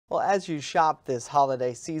Well, as you shop this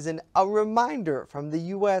holiday season, a reminder from the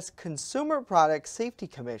U.S. Consumer Product Safety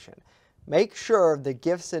Commission. Make sure the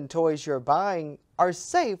gifts and toys you're buying are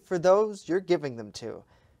safe for those you're giving them to.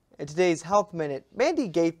 In today's Health Minute, Mandy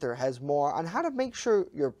Gaither has more on how to make sure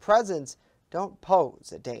your presents don't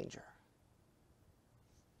pose a danger.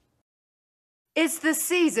 It's the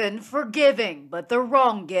season for giving, but the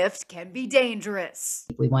wrong gift can be dangerous.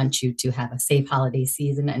 We want you to have a safe holiday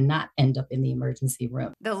season and not end up in the emergency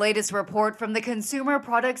room. The latest report from the Consumer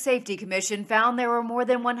Product Safety Commission found there were more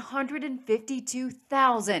than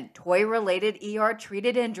 152,000 toy-related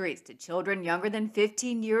ER-treated injuries to children younger than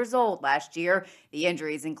 15 years old last year. The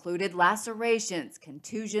injuries included lacerations,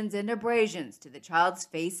 contusions, and abrasions to the child's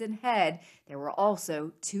face and head. There were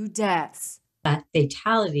also 2 deaths. That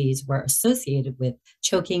fatalities were associated with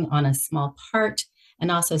choking on a small part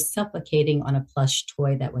and also suffocating on a plush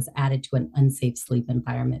toy that was added to an unsafe sleep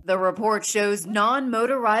environment. The report shows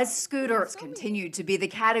non-motorized scooters continued to be the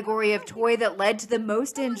category of toy that led to the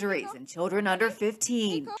most injuries in children under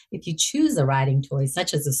 15. If you choose a riding toy,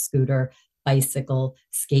 such as a scooter, bicycle,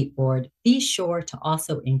 skateboard, be sure to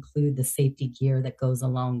also include the safety gear that goes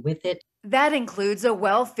along with it. That includes a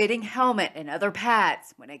well-fitting helmet and other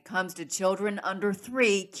pads. When it comes to children under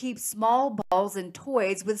 3, keep small balls and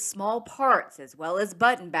toys with small parts as well as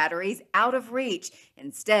button batteries out of reach.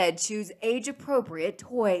 Instead, choose age-appropriate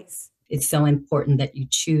toys. It's so important that you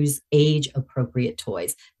choose age-appropriate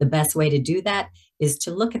toys. The best way to do that is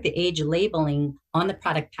to look at the age labeling on the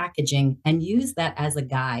product packaging and use that as a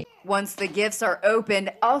guide. Once the gifts are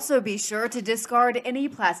opened, also be sure to discard any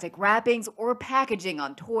plastic wrappings or packaging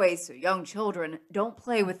on toys so young children don't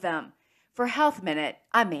play with them. For Health Minute,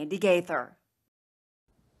 I'm Mandy Gaither.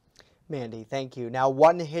 Mandy, thank you. Now,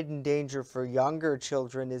 one hidden danger for younger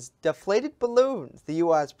children is deflated balloons. The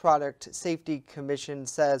U.S. Product Safety Commission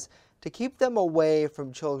says to keep them away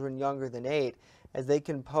from children younger than 8, as they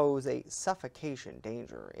can pose a suffocation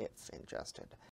danger if ingested.